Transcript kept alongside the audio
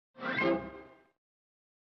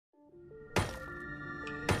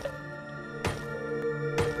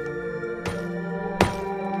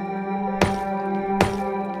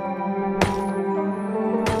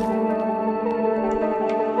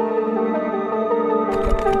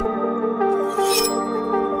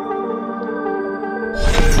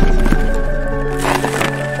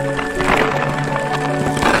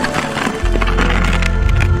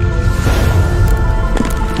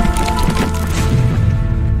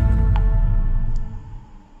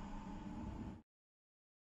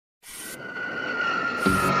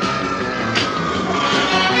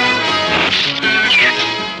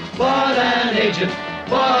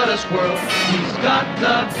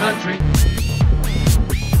country.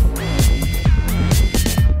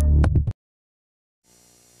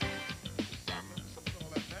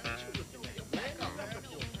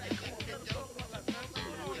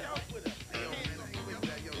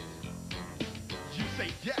 You say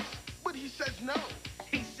yes, but he says no.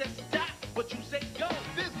 He says stop, but you say go.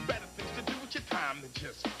 There's better things to do with your time than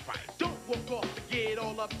just fight. Don't walk off to get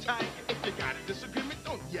all uptight. If you got a disagreement,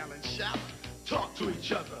 don't yell and shout. Talk to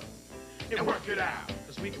each other and work it out.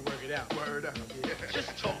 Cause we can work it out. Word up. Yeah.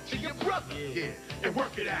 Just talk to your brother. Yeah. And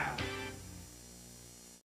work it out.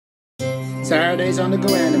 Saturdays on the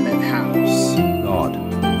Go Animate House. God.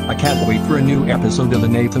 I can't wait for a new episode of the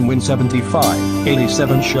Nathan Win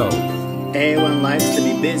 75-87 show. A1 likes to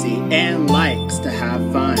be busy and likes to have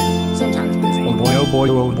fun. Sometimes busy. Oh boy, oh boy,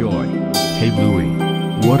 oh boy. Hey Bluey.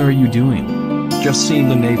 What are you doing? Just seen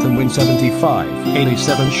the Nathan Win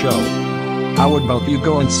 75-87 show. How about you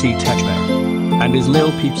go and see Tajmir and his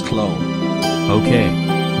Lil Peeps clone? Okay.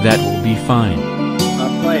 That will be fine. A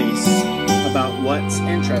place about what's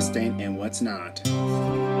interesting and what's not.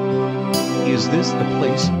 Is this the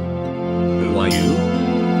place? Who are you?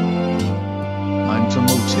 I'm Tomo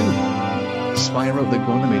 2. Spyro the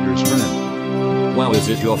Gonamator's friend. Wow, is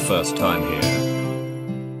it your first time here?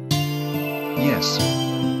 Yes.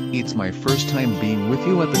 It's my first time being with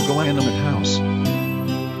you at the Go Animate House.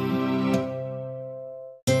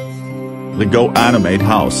 The Go Animate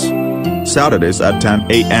House. Saturdays at 10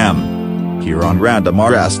 a.m. here on Random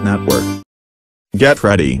RS Network. Get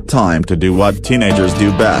ready, time to do what teenagers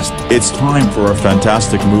do best. It's time for a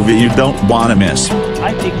fantastic movie you don't wanna miss.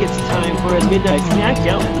 I think it's time for a midnight snack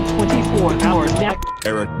down the 24-hour snack.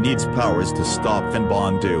 Eric needs powers to stop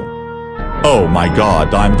Finbondu. Oh my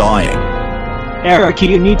god, I'm dying. Eric,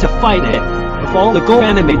 you need to fight it. Of all the Go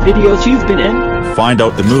Animate videos you've been in, Find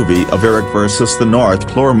out the movie of Eric vs. the North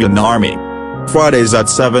Korean Army. Fridays at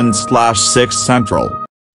 7/6 Central.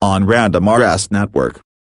 On Random RS Network.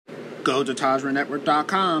 Go to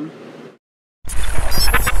TajmirNetwork.com.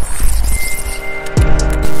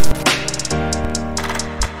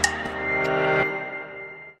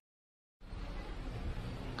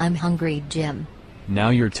 I'm hungry, Jim. Now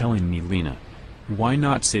you're telling me, Lena. Why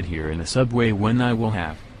not sit here in the subway when I will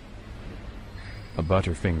have a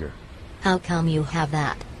Butterfinger? How come you have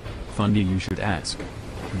that? Fundy, you should ask.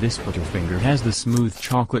 This Butterfinger has the smooth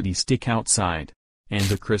chocolatey stick outside, and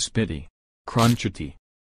the crispity, crunchity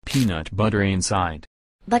peanut butter inside.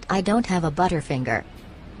 But I don't have a Butterfinger.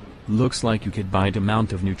 Looks like you could bite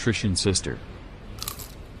amount of nutrition, sister.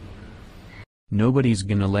 Nobody's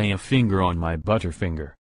gonna lay a finger on my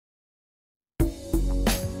Butterfinger.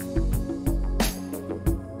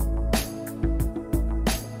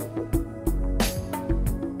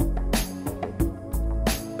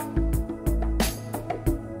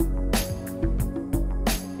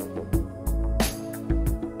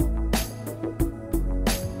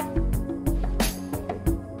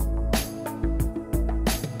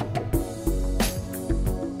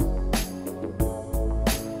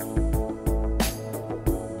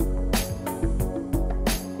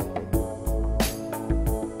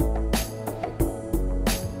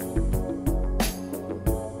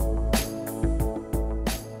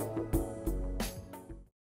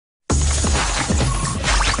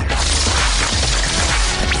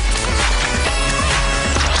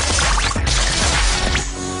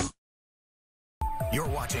 You're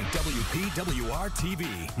watching WPWR-TV,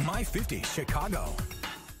 My 50 Chicago.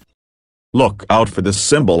 Look out for this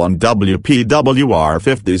symbol on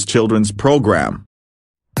WPWR-50's children's program.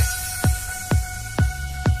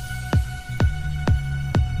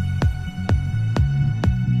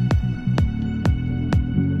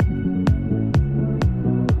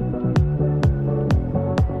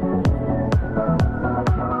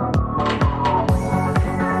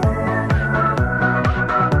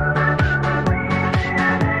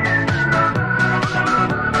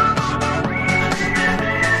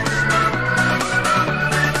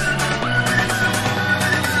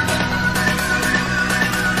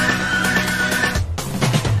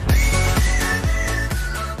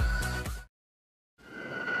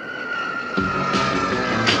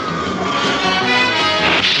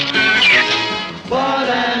 What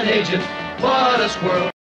an agent, what a squirrel.